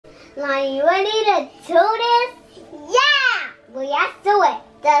Lonnie, you ready to do this? Yeah! Well, let's do it.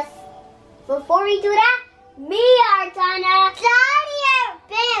 Just before we do that, we are gonna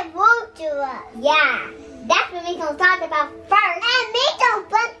JAHDIAR won't do us. Yeah, that's what we gonna talk about first. And me don't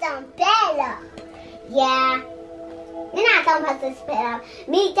put some bed up. Yeah. We're not gonna put this bed up.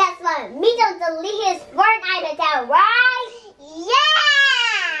 Me just want me to delete his Fortnite account, right?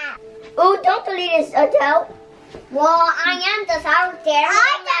 Yeah! Oh, don't delete his account. Well, I am just out there.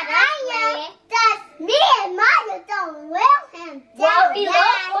 I am. Just me and Maya don't will him. Well, he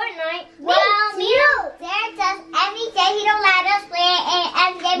loves Fortnite. Well, me too. They're just every day he don't let us play, and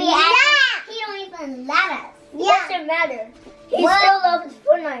every day he don't even let us. It doesn't matter. He still loves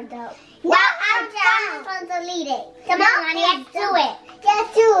Fortnite though. Well, I'm just going to delete it. Come on, honey, let's do it.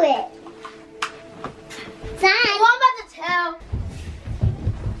 Let's do it. Son. Well, I'm about to tell.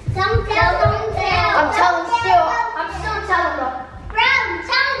 Don't tell. I'm telling still. I'm still telling them. Bro,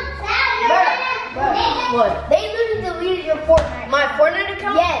 tell. What? They literally deleted your Fortnite. My Fortnite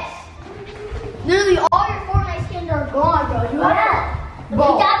account? Yes. Literally all your Fortnite skins are gone, bro. You have.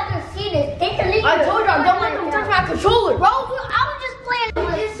 Bro. You guys can see this. They deleted. I told y'all, don't let them touch my controller. Bro, I was just playing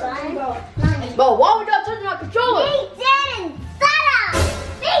with this one. Bro, why would y'all touch my controller? They didn't. Shut up.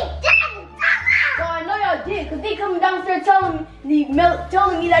 They didn't. Bro, I know y'all did, because they coming downstairs telling me that.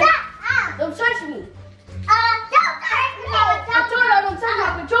 Don't touch me. Don't touch me. I told y'all don't touch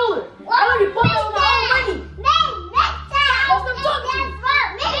my controller. I already bought all my own money.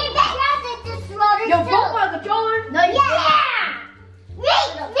 Yo, broke my controller? No, you didn't.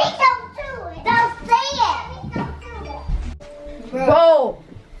 Me don't do it. Don't say it. Me don't do it. Bro,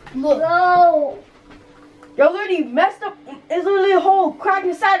 look. Bro. Y'all literally messed up. There's literally a whole crack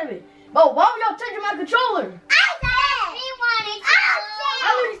inside of it. Bro, why were y'all touching my controller? I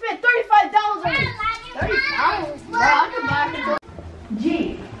literally spent $35 on it. $35? Bro, I can buy a controller.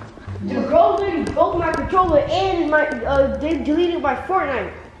 Gee, the girl literally broke my controller and they deleted my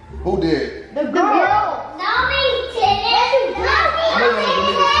Fortnite. Who did? The girl. No, me didn't.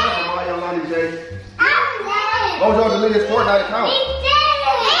 Why would y'all delete his Fortnite account? We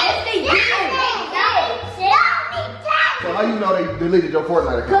didn't. They did. So how you know they deleted your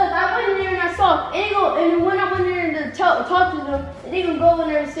Fortnite account? Because I went in there and I saw, and when I went in there to talk to them, they gonna go in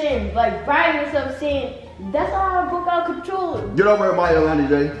there saying, like, bragging and stuff, saying, that's how I broke out controller. Get over here, Maya Lonnie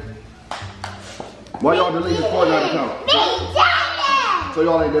J. Why y'all delete his Fortnite account? So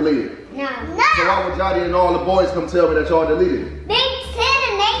y'all ain't deleted? No. So why would JAHDIAR and all the boys come tell me that y'all deleted it? They said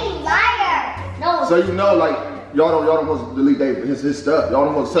and they liar. No. So you know, like, y'all don't supposed to delete his stuff. Y'all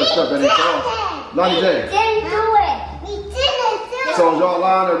don't supposed to touch stuff that ain't y'all. Lonnie J. We didn't do it. We didn't do it. So is y'all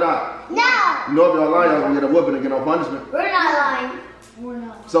lying or not? No. You know if y'all lying, y'all gonna get a whooping and get no punishment. We're not lying. We're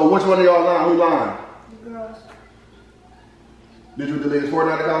not. So which one of y'all lying? Who lying? The girls. Did you delete his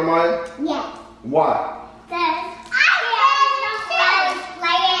Fortnite account, Maya? Yes. Why?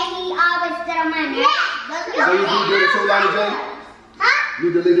 So you did it too, Lonnie J? Huh? You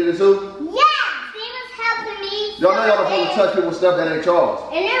deleted it too? Yeah. He was helping me. Y'all know y'all don't supposed to touch people's stuff that ain't y'all's.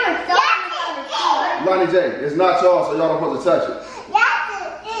 And they were so Lonnie J, it's not y'all, so y'all don't supposed to touch it.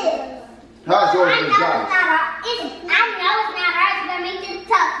 Yes, it is. How's yours and I know Johnny? it's not ours, but make you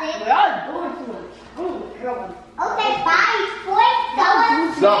touch it. Y'all doing too much. Okay, bye, boy.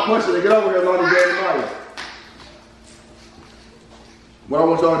 Stop pushing it. Get over here, Lonnie J and Maya. What I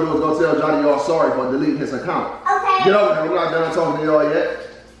want y'all to do is go tell Johnny y'all sorry for deleting his account. Okay. Get over here. We're not done talking to y'all yet.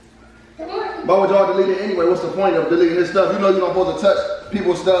 Why would y'all delete it anyway? What's the point of deleting his stuff? You know you're not supposed to touch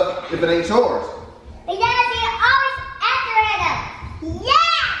people's stuff if it ain't yours. Because you're always after us.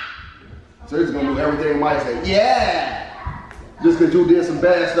 Yeah! So he's gonna do everything Maya say, yeah! Just because you did some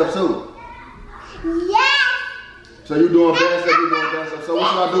bad stuff too. Yeah! So you doing bad stuff, you doing bad stuff. So what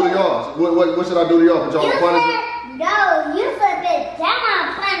should I do to y'all? What should I do to y'all? Put y'all on punishment? No, you said that on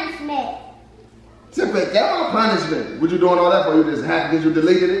punishment. Tip it down punishment. What you doing all that for? You just happy because you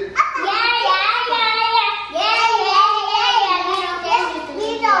deleted it? Yeah.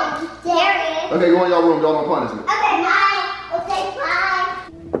 You don't dare it. Okay, go in y'all room, y'all on punishment. Okay, bye. Okay,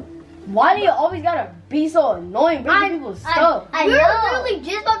 bye. Why do you always gotta be so annoying bringing people's stuff? I know. We're literally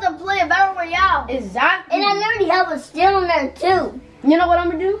just about to play a battle royale. Exactly. And I literally have a steal in there too. You know what I'm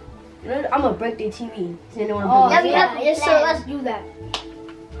gonna do? I'm gonna break their TV. So let's do that.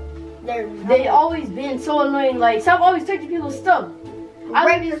 They always been so annoying. Like, stop always touching people's stuff. I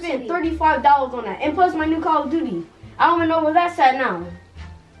already spent $35 on that, and plus my new Call of Duty. I don't even know where that's at now.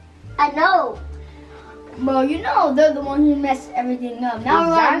 I know. Bro, you know they're the ones who mess everything up. Now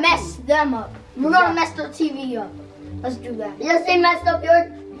we're gonna mess them up. We're gonna mess their TV up. Let's do that. Yes, they messed up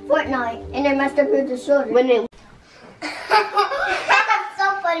your Fortnite, and they messed up your disorder. When they That's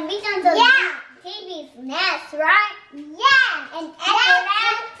so funny. We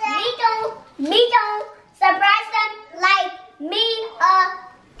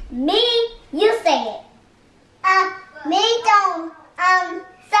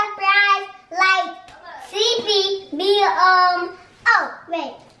surprise like TV me oh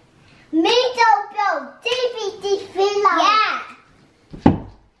wait. Me don't TV like. Yeah.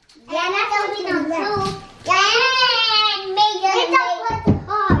 Yeah, that's what we don't do. And me don't put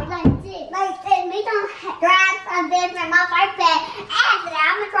hard like this. Like this. Me don't grab something from my iPad. After that,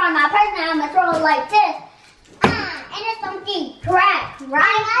 I'm gonna throw my person. I'm gonna throw it like this. And it's something crack, right?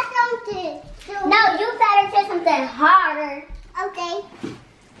 I don't do. No, you better do something harder. Okay.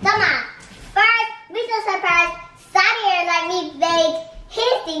 Come on. First, we just surprise Sadia let me make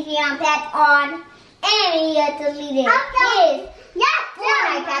his TV on and he deleted his. Yes,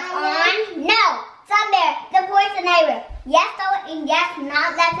 Fortnite that's on. No, somewhere the voice of neighbor. Yes, so and yes,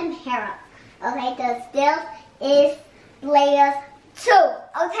 not let them hear us. Okay, the still is players 2.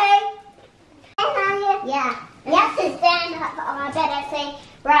 Okay. Yeah. Yes, it's stand up. I better say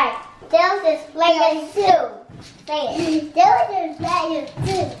right. Still is players 2. Say it. Still is players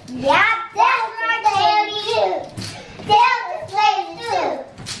 2. Yeah, that's right. Players 2. Still is players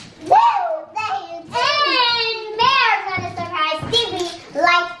 2. And Mayor's gonna surprise TV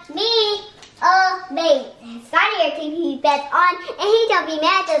like me, made Sadia TV bets on, and he don't be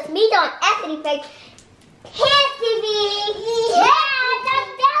mad because me don't actually fake his TV. Yeah, the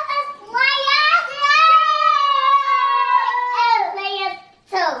Dallas players. And players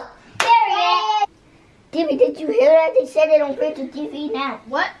 2. Period. Timmy, did you hear that? They said they don't play the TV now.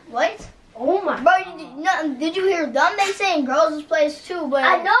 What? Oh my. Bro, did you hear them? They saying girls is players too, but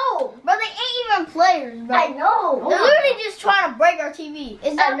I know. Bro, they ain't even players, bro. I know. They're literally just trying to break our TV.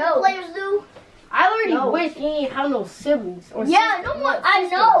 Is that what players do? I already wish he ain't have no siblings. Or yeah, no one. I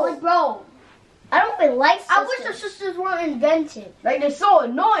know, bro. I don't even like sisters. I wish the sisters weren't invented. Like, they're so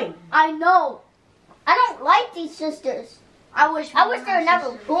annoying. I know. I don't like these sisters. I wish they were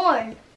never born.